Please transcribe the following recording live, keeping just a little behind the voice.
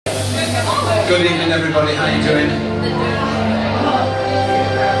Good evening, everybody. How you doing?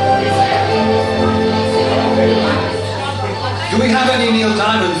 Do we have any Neil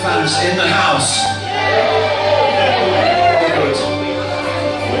Diamond fans in the house? Good.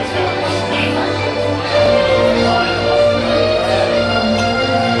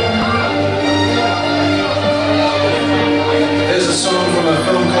 Here's a song from a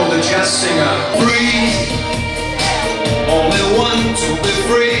film called The Jazz Singer. Free, only want to be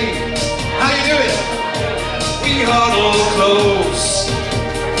free. How you doing? We huddle close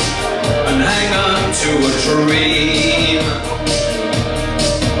and hang on to a dream.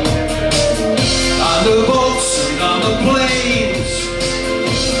 On the boats and on the planes,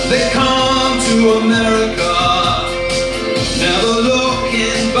 they come to America, never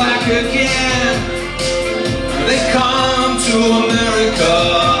looking back again. They come to America.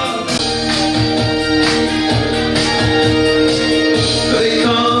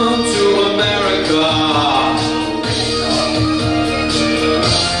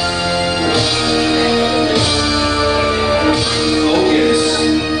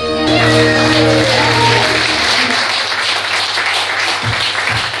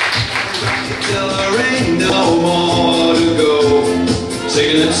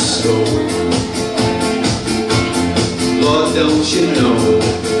 Taking it slow, Lord, don't you know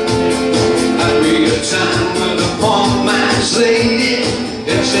I'd be a time with a poor man's lady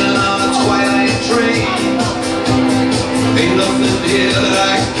hitching on a twilight train. Ain't nothing here that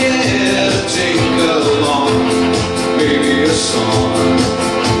I care to take along. Maybe a song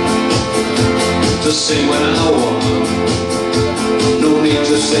to sing when I want. No need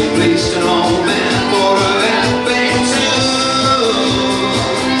to say please to no man for a happy tune.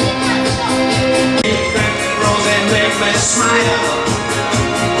 Smile,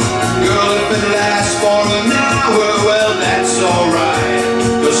 girl, if it lasts for an hour, well, that's alright,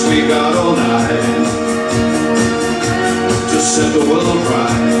 'cause we got all night to set the world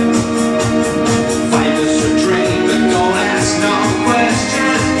right. Find us a dream, but don't ask no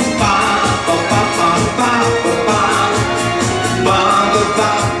questions. Ba ba ba ba ba ba ba ba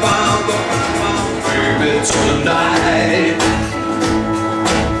ba ba ba ba. Baby, tonight,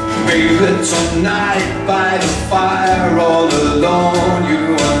 baby, tonight, by the fire, all alone, you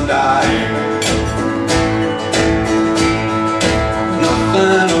and I.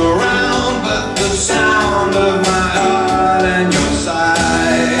 Nothing around but the sound of my heart and your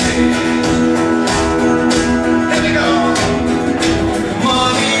sighs. Here we go.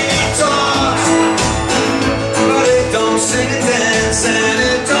 Money talks, but it don't sing and dance, and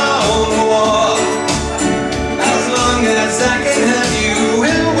it don't walk. As long as I can have you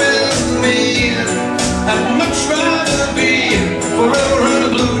in with me, I'd much rather be forever in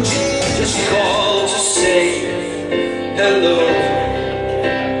a blue jeans. Just call to say hello.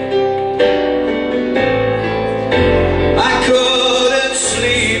 I couldn't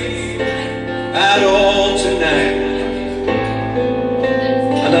sleep at all tonight,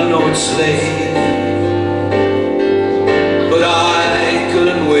 and I know it's late, but I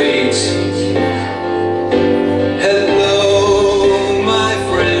couldn't wait. Hello, my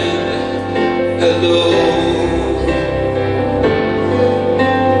friend. Hello.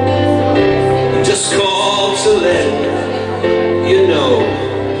 Just call to let you know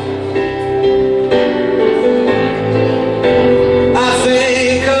I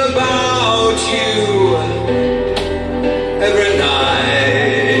think about you every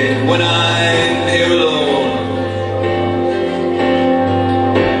night when I'm here alone,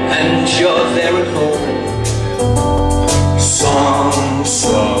 and you're there at home. Song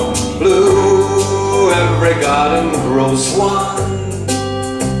sung blue, every garden grows one.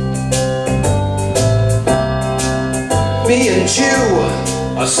 Me and you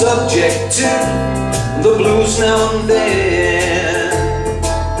are subject to the blues now and then.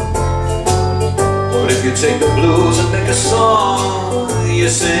 But if you take the blues and make a song, you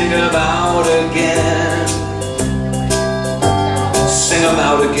sing them out again. Sing them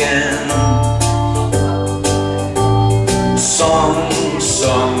out again. Song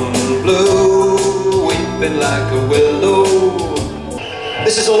sung blue, weeping like a willow.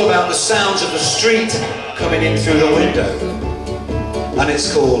 This is all about the sounds of the street coming in through the window, and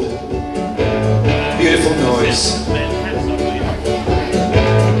it's called Beautiful Noise.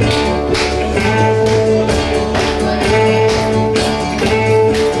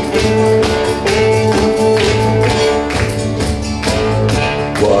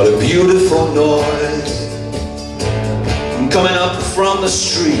 What a beautiful noise coming up from the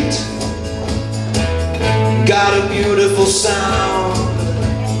street. Got a beautiful sound,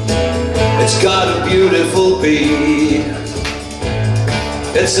 it's got a beautiful beat.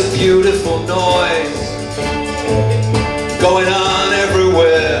 It's a beautiful noise going on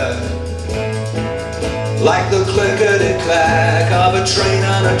everywhere, like the clickety-clack of a train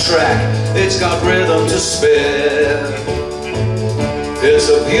on a track. It's got rhythm to spare. It's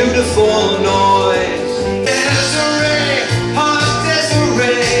a beautiful noise. Desiree, oh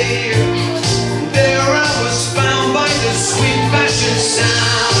Desiree, there I was found by the sweet passion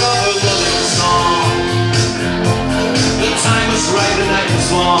sound of a loving song. The time was right, the night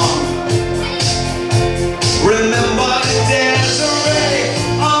was long. Remember Desiree,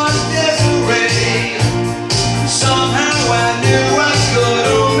 oh Desiree, somehow I knew I could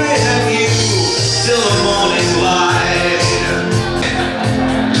only have you till the morning light,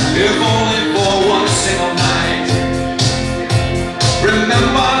 if only for one single night.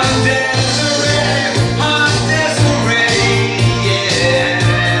 Remember Desiree, oh Desiree, yeah.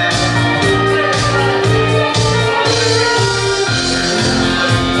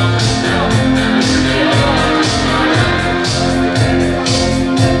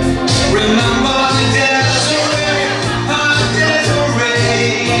 Remember Desiree, oh Desiree,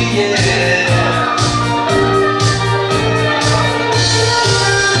 yeah.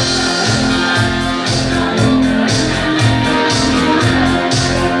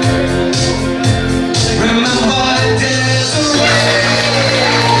 Remember